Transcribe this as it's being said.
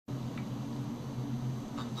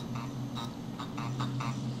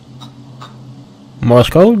Morse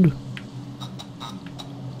code?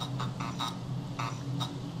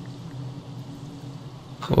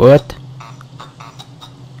 What?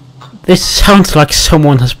 This sounds like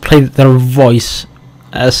someone has played their voice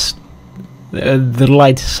as the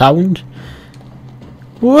light sound.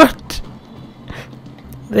 What?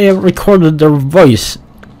 They have recorded their voice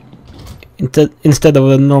instead of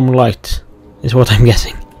the normal light, is what I'm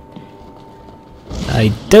guessing.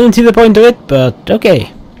 I don't see the point of it, but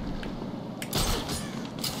okay.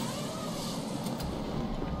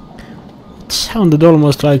 It sounded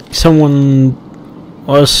almost like someone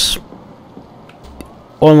was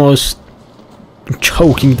almost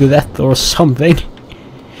choking to death or something.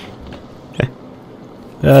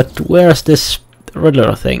 But where's this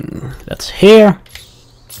Riddler thing? That's here.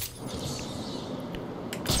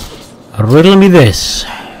 Riddle me this.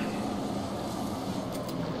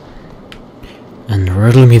 And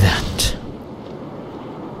riddle me that.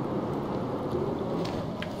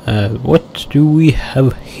 What do we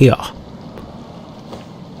have here?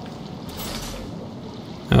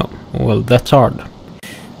 Oh, well, that's hard.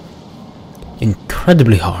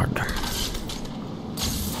 Incredibly hard.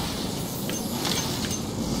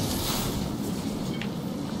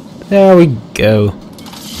 There we go.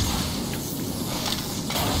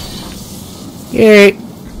 Yay!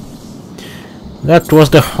 That was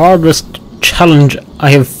the hardest challenge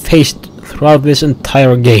I have faced throughout this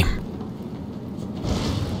entire game.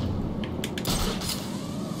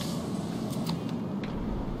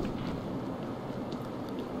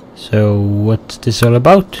 So, what's this all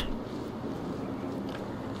about?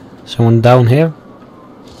 Someone down here?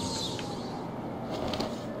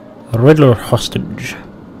 A Riddler hostage.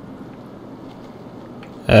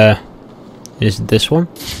 Is this one?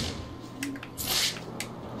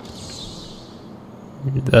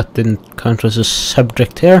 That didn't count as a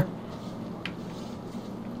subject here.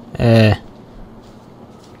 It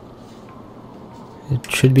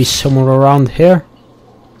should be somewhere around here.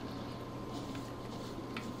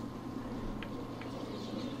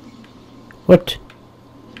 What?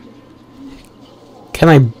 Can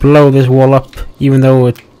I blow this wall up even though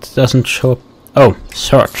it doesn't show up? Oh,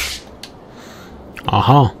 search.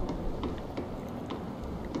 Aha.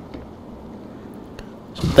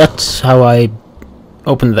 So that's how I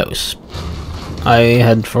open those. I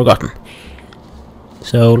had forgotten.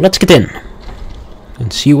 So let's get in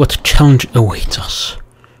and see what challenge awaits us.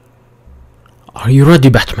 Are you ready,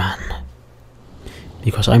 Batman?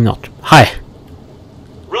 Because I'm not. Hi.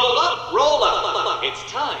 Roll up, roll up. It's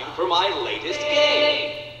time for my latest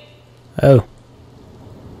game. Oh.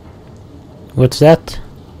 What's that?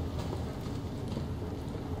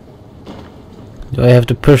 Do I have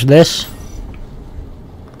to push this?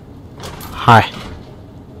 Hi.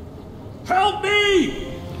 Help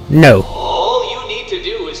me! No. All you need to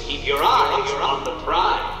do is keep your eyes on the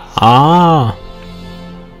prize. Ah.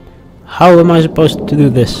 How am I supposed to do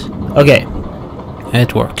this? Okay.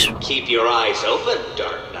 It works. Keep your eyes open,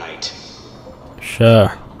 Dark Knight.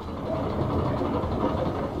 Sure.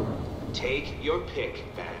 Take your pick,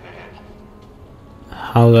 Batman.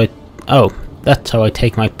 How do I... Oh, that's how I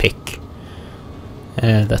take my pick.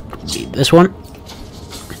 That would be this one.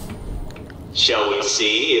 Shall we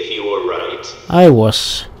see if you were right? I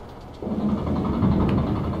was.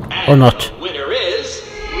 And or not. The winner is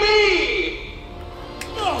me!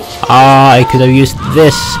 Ah, I could have used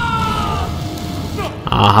this.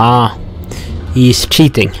 Aha. He's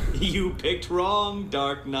cheating. You picked wrong,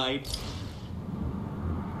 Dark Knight.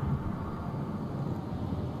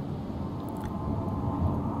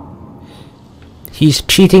 He's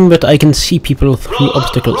cheating, but I can see people through Roll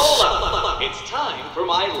obstacles. up. It's time for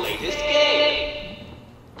my latest game.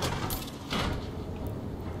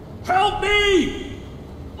 Help me!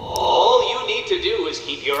 All you need to do is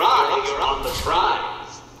keep your eyes on the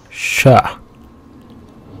prize. Sure.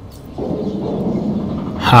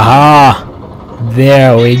 Haha.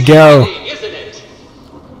 There we go. Isn't it?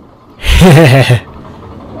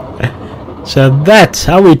 So that's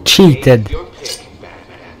how we cheated. Your pick,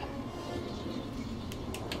 Batman.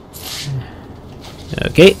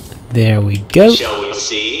 Okay, there we go. Shall we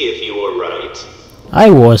see if you were right? I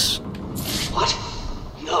was. What?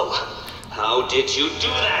 No. How did you do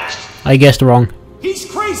that? I guessed wrong. He's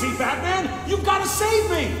crazy, Batman! You've got to save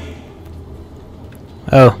me!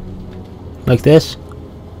 Oh. Like this?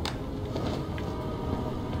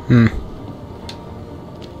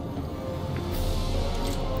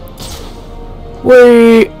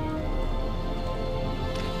 Wait.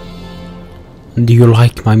 Do you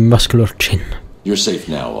like my muscular chin? You're safe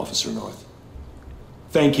now, Officer North.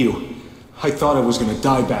 Thank you. I thought I was gonna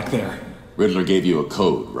die back there. Riddler gave you a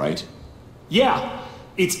code, right? Yeah,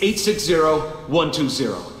 It's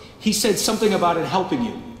 860120. He said something about it helping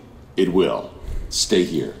you. It will. Stay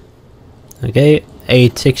here. Okay,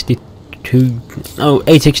 862. Oh,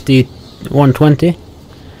 860 120.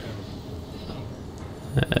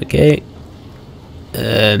 Okay.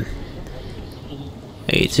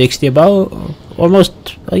 860 about,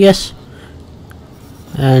 almost, I guess.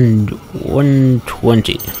 And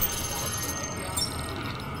 120. Is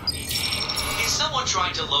someone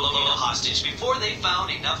trying to locate a hostage before they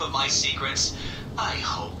found enough of my secrets? I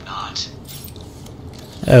hope not.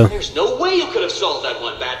 Oh. There's no way you could have solved that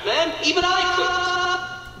one, Batman. Even I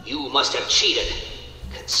couldn't. You must have cheated.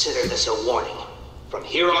 Consider this a warning. From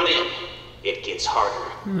here on in, it gets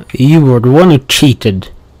harder. You were the one who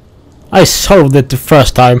cheated. I solved it the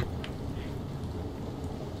first time.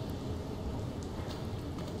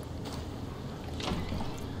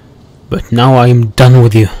 But now I am done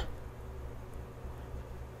with you.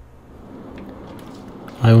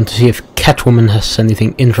 I want to see if Catwoman has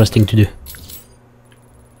anything interesting to do.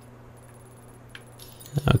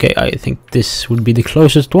 Okay, I think this would be the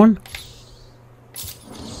closest one.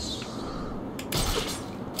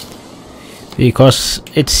 Because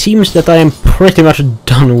it seems that I am pretty much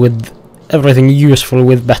done with everything useful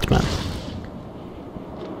with Batman.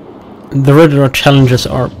 The Riddler challenges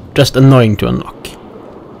are just annoying to unlock.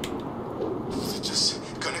 Is it just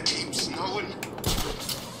gonna keep snowing?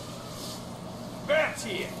 Bat's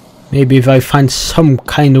here. Maybe if I find some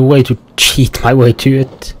kind of way to cheat my way to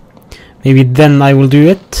it, maybe then I will do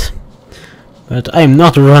it. But I am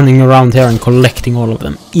not running around here and collecting all of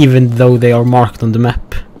them, even though they are marked on the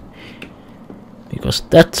map. Because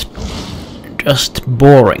that's just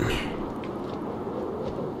boring.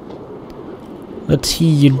 Let's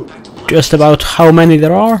see just about how many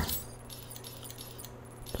there are.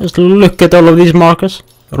 Just look at all of these markers.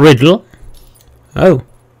 Riddle. Oh.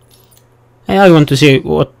 Hey, I want to see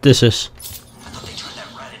what this is.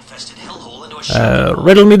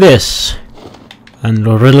 Riddle me this. And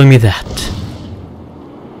riddle me that.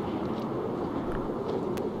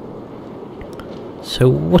 So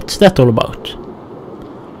what's that all about?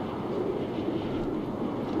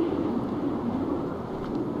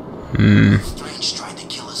 Strange tried to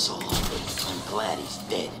kill us all. I'm glad he's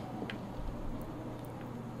dead.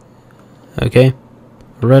 Okay.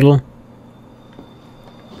 Riddle.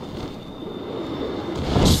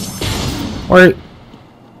 Or...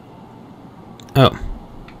 Oh.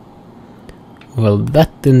 Well,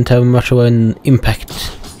 that didn't have much of an impact.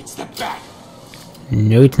 It's the Bat.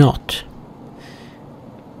 No, it's not.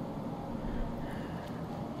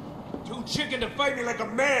 Too chicken to fight me like a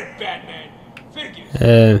man, Batman. Figures.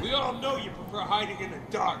 We all know you prefer hiding in the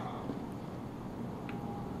dark.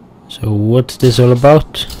 So what's this all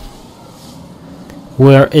about?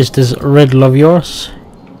 Where is this riddle of yours?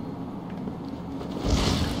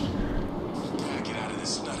 Gotta get out of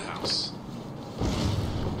this nut house.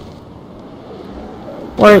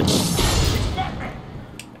 Well,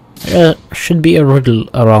 there should be a riddle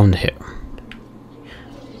around here.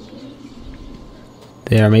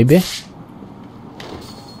 There, maybe.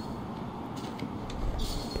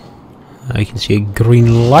 I can see a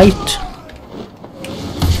green light.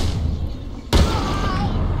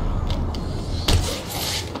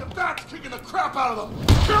 The Bat's kicking the crap out of them.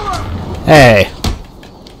 Kill him! Hey.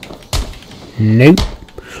 Nope.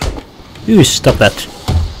 You stop that.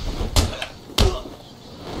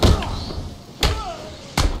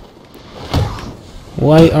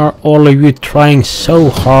 Why are all of you trying so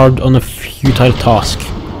hard on a futile task?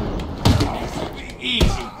 Easy,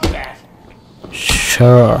 Bat.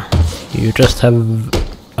 Sure. You just have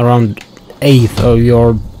around 8 of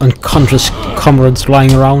your unconscious comrades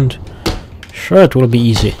lying around. Sure, it will be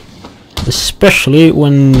easy. Especially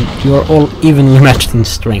when you are all evenly matched in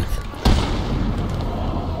strength.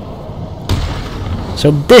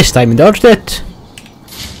 So this time you dodged it.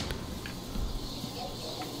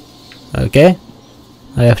 Okay.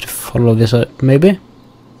 I have to follow this up, maybe?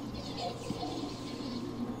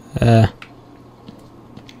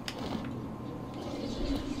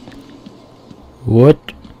 What?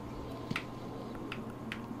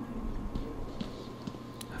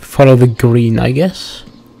 Follow the green, I guess.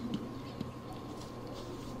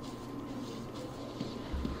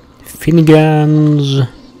 Finnegans.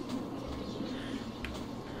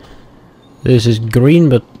 This is green,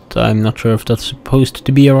 but I'm not sure if that's supposed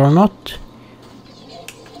to be here or not.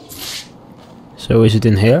 So is it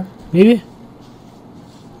in here, maybe?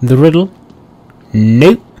 The riddle?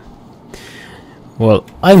 Nope. Well,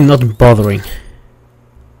 I'm not bothering.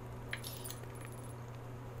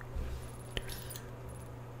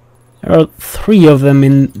 There are 3 of them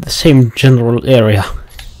in the same general area.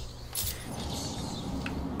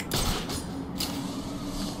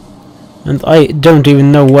 And I don't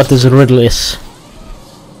even know what this riddle is.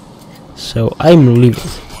 So I'm leaving.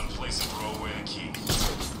 One place to throw away the key.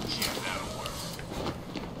 Yeah, that'll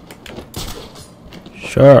work.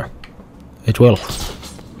 Sure, it will.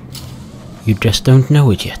 You just don't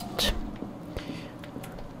know it yet.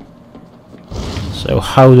 So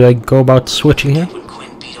how do I go about switching here? When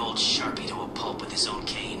Quinn beat old Sharpie to a pulp with his own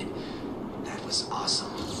cane. That was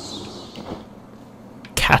awesome.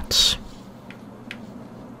 Cats.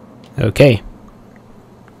 Okay.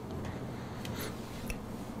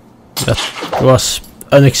 That was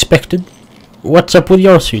unexpected. What's up with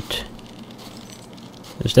your suit?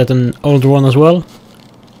 Is that an older one as well?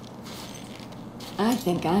 I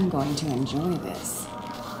think I'm going to enjoy this.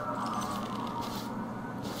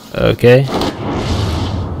 Okay.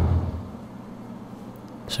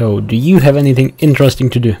 So, do you have anything interesting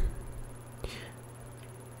to do?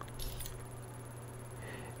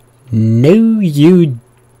 No, you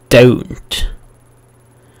don't.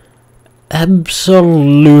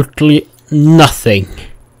 Absolutely nothing.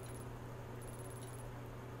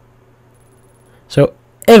 So,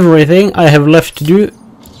 everything I have left to do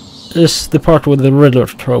is the part with the Riddler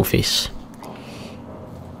trophies.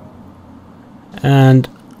 And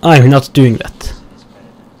I'm not doing that.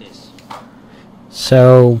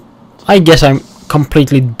 So, I guess I'm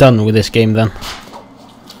completely done with this game then.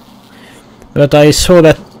 But I saw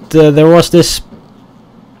that there was this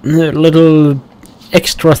little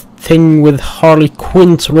extra thing with Harley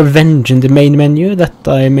Quinn's revenge in the main menu that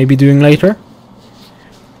I may be doing later.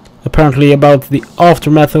 Apparently about the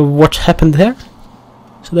aftermath of what happened there.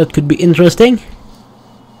 So that could be interesting.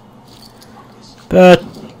 But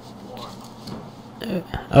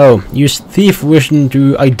oh, use thief vision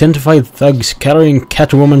to identify thugs carrying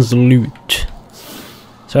Catwoman's loot.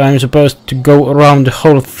 So I'm supposed to go around the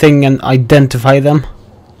whole thing and identify them?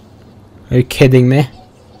 Are you kidding me?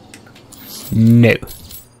 No.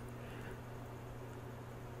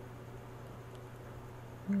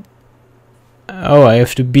 Oh, I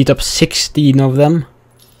have to beat up 16 of them.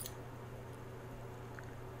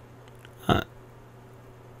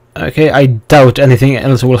 Okay, I doubt anything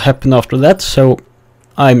else will happen after that, so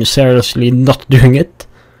I'm seriously not doing it.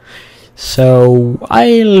 So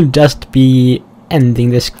I'll just be ending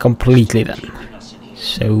this completely then.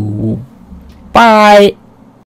 So bye!